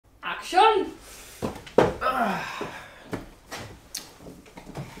Action!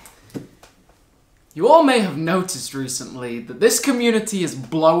 You all may have noticed recently that this community is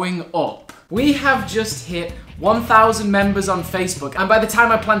blowing up. We have just hit 1,000 members on Facebook, and by the time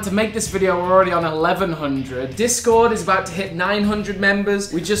I plan to make this video, we're already on 1,100. Discord is about to hit 900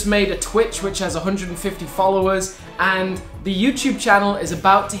 members. We just made a Twitch which has 150 followers, and the YouTube channel is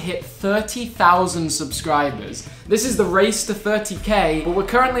about to hit 30,000 subscribers. This is the race to 30k, but we're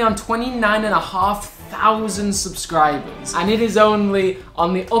currently on 29,500 subscribers, and it is only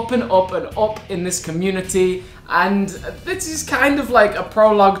on the up and up and up in this community. And this is kind of like a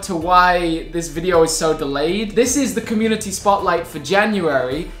prologue to why this video is so delayed. This is the community spotlight for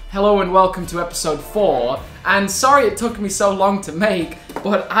January. Hello and welcome to episode 4. And sorry it took me so long to make,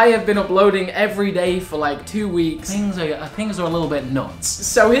 but I have been uploading every day for like 2 weeks. Things are a little bit nuts.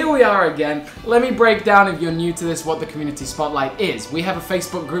 So here we are again. Let me break down, if you're new to this, what the community spotlight is. We have a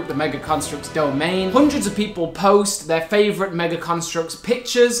Facebook group, the Mega Construx domain. Hundreds of people post their favorite Mega Construx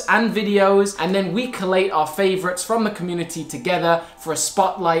pictures and videos, and then we collate our favorites from the community together for a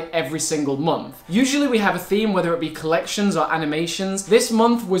spotlight every single month. Usually we have a theme, whether it be collections or animations. This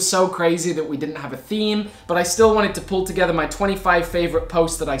month was so crazy that we didn't have a theme, but I still wanted to pull together my 25 favorite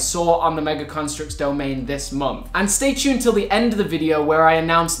posts that I saw on the Mega Construx domain this month. And stay tuned till the end of the video where I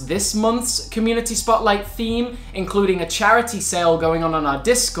announce this month's community spotlight theme, including a charity sale going on our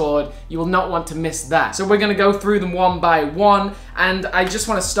Discord. You will not want to miss that. So we're going to go through them one by one, and I just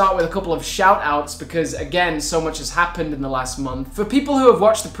want to start with a couple of shout outs because, again, so much has happened in the last month. For people who have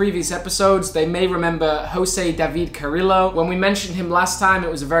watched the previous episodes, they may remember Jose David Carrillo. When we mentioned him last time,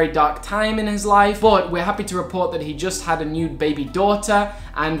 it was a very dark time in his life, but we're happy to report that he just had a new baby daughter,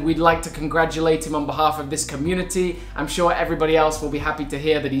 and we'd like to congratulate him on behalf of this community. I'm sure everybody else will be happy to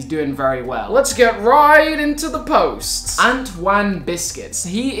hear that he's doing very well. Let's get right into the posts. Antoine Biscuits.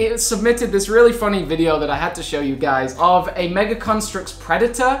 He submitted this really funny video that I had to show you guys of a Mega Construx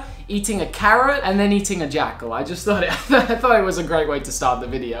Predator eating a carrot and then eating a jackal. I just thought I thought it was a great way to start the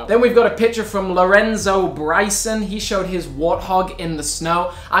video. Then we've got a picture from Lorenzo Bryson. He showed his warthog in the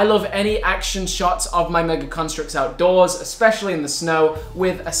snow. I love any action shots of my Mega Construx outdoors, especially in the snow,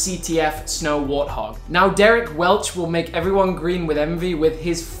 with a CTF snow warthog. Now Derek Welch will make everyone green with envy with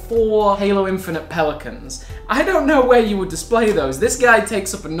his 4 Halo Infinite Pelicans. I don't know where you would display those. This guy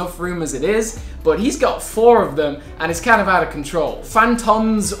takes up enough room as it is, but he's got 4 of them and it's kind of out of control.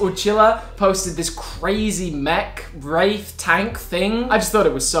 Phantoms Uchilla posted this crazy mech wraith tank thing. I just thought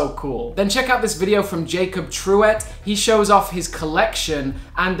it was so cool. Then check out this video from Jacob Truett. He shows off his collection,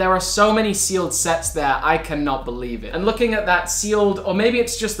 and there are so many sealed sets there, I cannot believe it. And looking at that sealed, or maybe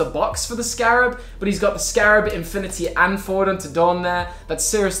it's just the box for the Scarab, but he's got the Scarab, Infinity, and Forward Unto Dawn there. That's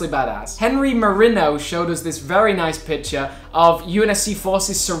seriously badass. Henry Marino showed us this very nice picture of UNSC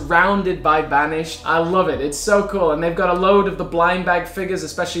forces surrounded by Banished. I love it, it's so cool, and they've got a load of the blind bag figures,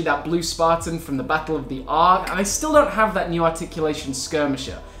 especially that blue Spartan from the Battle of the Ark, and I still don't have that new articulation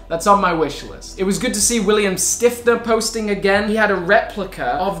skirmisher. That's on my wish list. It was good to see William Stifter posting again. He had a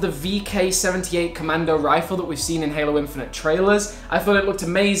replica of the VK-78 Commando rifle that we've seen in Halo Infinite trailers. I thought it looked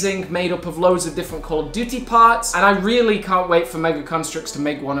amazing, made up of loads of different Call of Duty parts, and I really can't wait for Mega Construx to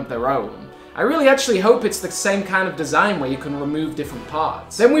make one of their own. I really actually hope it's the same kind of design where you can remove different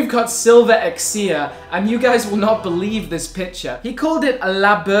parts. Then we've got Silver Exia, and you guys will not believe this picture. He called it a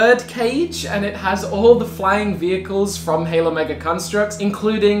La Bird cage, and it has all the flying vehicles from Halo Mega Construx,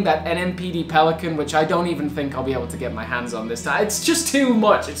 including that NMPD Pelican, which I don't even think I'll be able to get my hands on this time. It's just too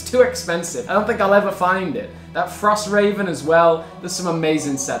much, it's too expensive. I don't think I'll ever find it. That Frost Raven as well, there's some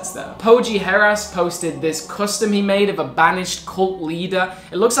amazing sets there. Poji Heras posted this custom he made of a banished cult leader.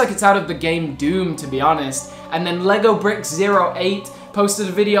 It looks like it's out of the game Doom, to be honest. And then Lego Bricks 08 posted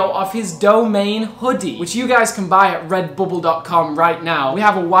a video of his domain hoodie, which you guys can buy at redbubble.com right now. We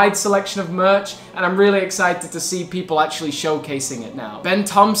have a wide selection of merch, and I'm really excited to see people actually showcasing it now. Ben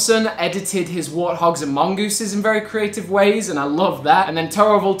Thompson edited his warthogs and mongooses in very creative ways, and I love that. And then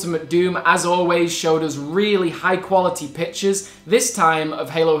Toro of Ultimate Doom, as always, showed us really high quality pictures, this time of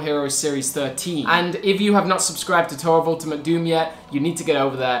Halo Heroes Series 13. And if you have not subscribed to Toro of Ultimate Doom yet, you need to get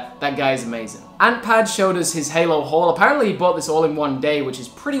over there. That guy is amazing. Antpad showed us his Halo haul. Apparently he bought this all in one day, which is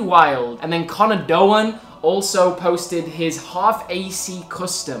pretty wild. And then Connor Doan also posted his half AC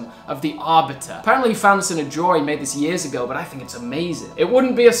custom of the Arbiter. Apparently he found this in a drawer, he made this years ago, but I think it's amazing. It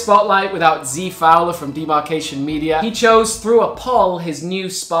wouldn't be a spotlight without Z Fowler from Demarcation Media. He chose through a poll his new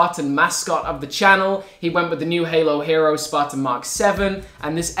Spartan mascot of the channel. He went with the new Halo Hero Spartan Mark 7,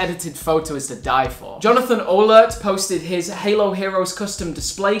 and this edited photo is to die for. Jonathan Olert posted his Halo Heroes custom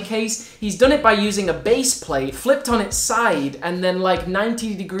display case. He's done it by using a base plate, flipped on its side, and then like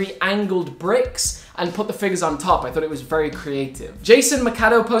 90-degree angled bricks, and put the figures on top. I thought it was very creative. Jason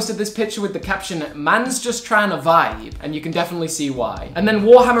Mikado posted this picture with the caption, "Man's just trying to vibe," and you can definitely see why. And then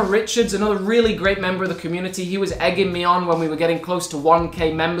Warhammer Richards, another really great member of the community, he was egging me on when we were getting close to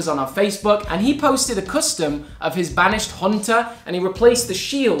 1K members on our Facebook, and he posted a custom of his Banished Hunter, and he replaced the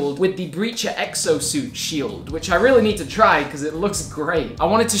shield with the Breacher Exosuit shield, which I really need to try because it looks great. I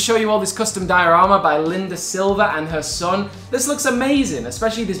wanted to show you all this custom diorama by Linda Silva and her son. This looks amazing,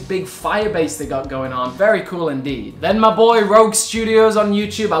 especially this big firebase they got going on. Very cool indeed. Then my boy Rogue Studios on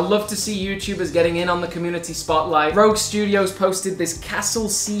YouTube. I love to see YouTubers getting in on the community spotlight. Rogue Studios posted this castle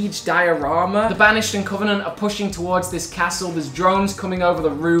siege diorama. The Banished and Covenant are pushing towards this castle. There's drones coming over the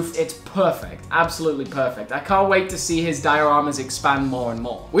roof. It's perfect. Absolutely perfect. I can't wait to see his dioramas expand more and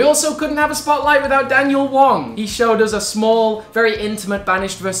more. We also couldn't have a spotlight without Daniel Wong. He showed us a small, very intimate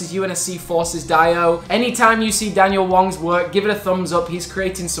Banished versus UNSC Forces dio. Anytime you see Daniel Wong's work, give it a thumbs up. He's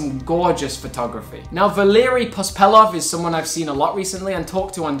creating some gorgeous photography. Now, Valery Pospelov is someone I've seen a lot recently and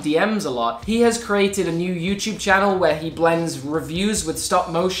talked to on DMs a lot. He has created a new YouTube channel where he blends reviews with stop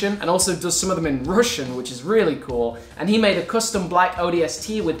motion and also does some of them in Russian, which is really cool. And he made a custom black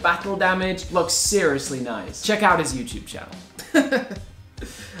ODST with battle damage. Looks seriously nice. Check out his YouTube channel.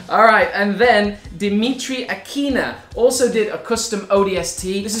 Alright, and then Dimitri Akina also did a custom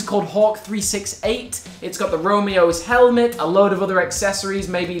ODST. This is called Hawk 368. It's got the Romeo's helmet, a load of other accessories,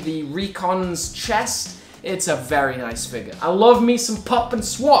 maybe the Recon's chest. It's a very nice figure. I love me some pop and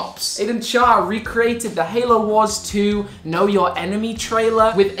swaps. Aiden Char recreated the Halo Wars 2 Know Your Enemy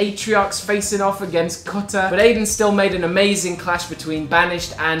trailer with Atriox facing off against Cutter, but Aiden still made an amazing clash between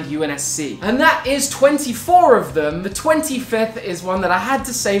Banished and UNSC. And that is 24 of them. The 25th is one that I had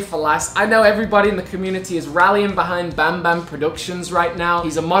to save for last. I know everybody in the community is rallying behind Bam Bam Productions right now.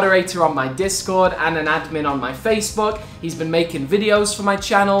 He's a moderator on my Discord and an admin on my Facebook. He's been making videos for my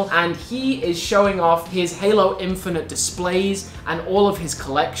channel, and he is showing off his Halo Infinite displays and all of his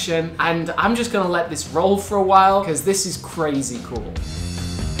collection, and I'm just gonna let this roll for a while because this is crazy cool.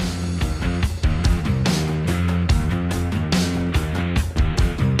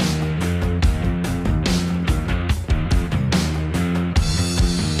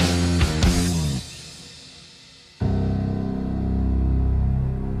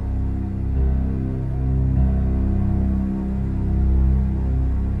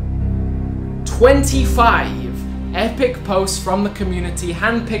 "25 epic posts from the community,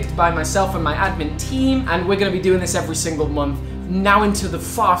 handpicked by myself and my admin team, and we're going to be doing this every single month, now into the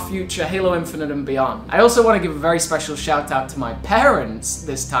far future, Halo Infinite and beyond." I also want to give a very special shout out to my parents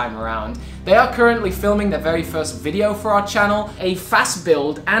this time around. They are currently filming their very first video for our channel, a fast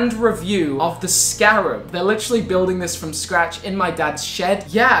build and review of the Scarab. They're literally building this from scratch in my dad's shed.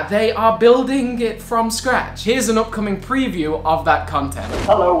 Yeah, they are building it from scratch. Here's an upcoming preview of that content.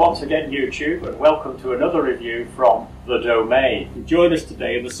 Hello once again YouTube, and welcome to another review from TheDomain. Join us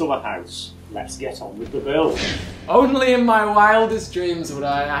today in the summer house. Let's get on with the build. Only in my wildest dreams would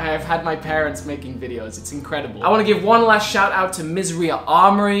I have had my parents making videos. It's incredible. I want to give one last shout out to Mizria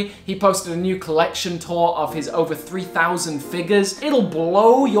Armory. He posted a new collection tour of his over 3,000 figures. It'll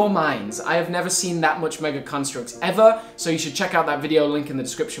blow your minds. I have never seen that much Mega Construx ever, so you should check out that video, link in the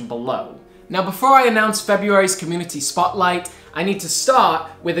description below. Now, before I announce February's Community Spotlight, I need to start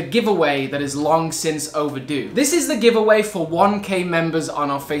with a giveaway that is long since overdue. This is the giveaway for 1K members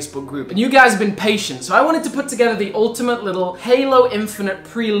on our Facebook group, and you guys have been patient, so I wanted to put together the ultimate little Halo Infinite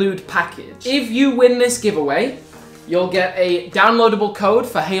Prelude package. If you win this giveaway, you'll get a downloadable code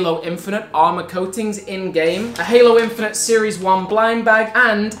for Halo Infinite armor coatings in-game, a Halo Infinite Series 1 blind bag,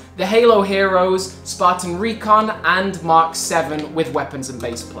 and the Halo Heroes Spartan Recon and Mark 7 with weapons and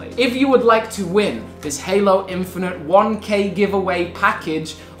baseplate. If you would like to win this Halo Infinite 1K giveaway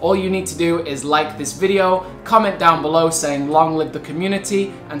package, all you need to do is like this video, comment down below saying long live the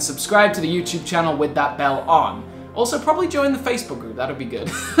community, and subscribe to the YouTube channel with that bell on. Also, probably join the Facebook group, that'd be good.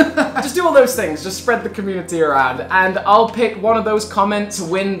 Just do all those things, just spread the community around, and I'll pick one of those comments to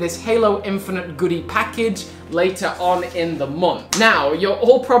win this Halo Infinite goodie package later on in the month. Now, you're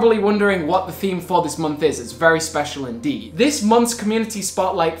all probably wondering what the theme for this month is. It's very special indeed. This month's Community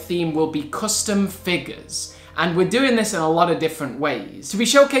Spotlight theme will be custom figures. and we're doing this in a lot of different ways. To be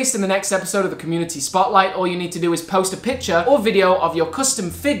showcased in the next episode of the Community Spotlight, all you need to do is post a picture or video of your custom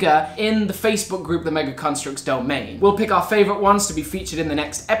figure in the Facebook group The Mega Construx Domain. We'll pick our favorite ones to be featured in the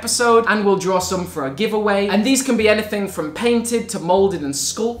next episode, and we'll draw some for a giveaway. And these can be anything from painted to molded and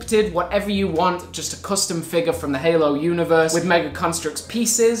sculpted, whatever you want, just a custom figure from the Halo universe with Mega Construx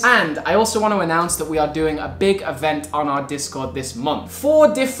pieces. And I also want to announce that we are doing a big event on our Discord this month.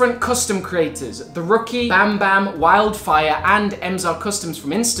 4 different custom creators, The Rookie, Bam Bam, Wildfire, and Emzar Customs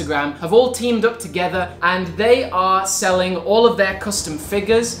from Instagram, have all teamed up together, and they are selling all of their custom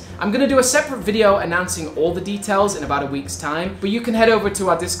figures. I'm gonna do a separate video announcing all the details in about a week's time, but you can head over to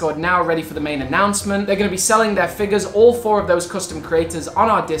our Discord now, ready for the main announcement. They're gonna be selling their figures, all 4 of those custom creators, on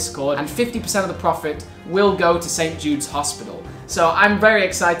our Discord, and 50% of the profit will go to St. Jude's Hospital. So I'm very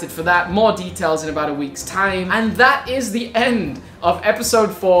excited for that. More details in about a week's time. And that is the end of episode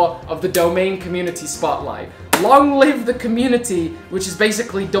 4 of the Domain Community Spotlight. Long live the community, which has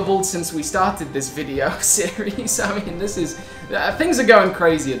basically doubled since we started this video series. I mean, this is... things are going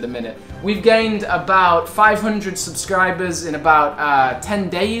crazy at the minute. We've gained about 500 subscribers in about 10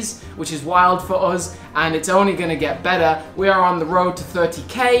 days, which is wild for us, and it's only gonna get better. We are on the road to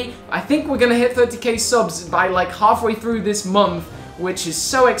 30k. I think we're gonna hit 30k subs by like halfway through this month, which is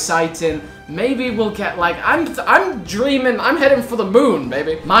so exciting. Maybe we'll get like, I'm dreaming, I'm heading for the moon,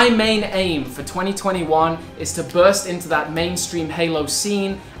 baby. My main aim for 2021 is to burst into that mainstream Halo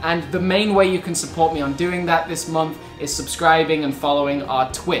scene, and the main way you can support me on doing that this month is subscribing and following our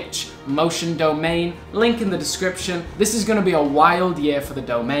Twitch, Motion Domain, link in the description. This is gonna be a wild year for the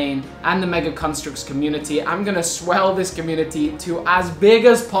Domain and the Mega Construx community. I'm gonna swell this community to as big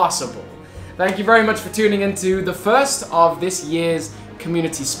as possible. Thank you very much for tuning into the first of this year's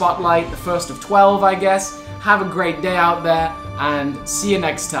Community Spotlight, the first of 12, I guess. Have a great day out there, and see you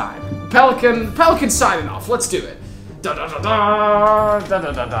next time. Pelican signing off. Let's do it. Da da da da da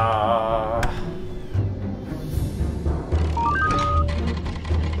da da da.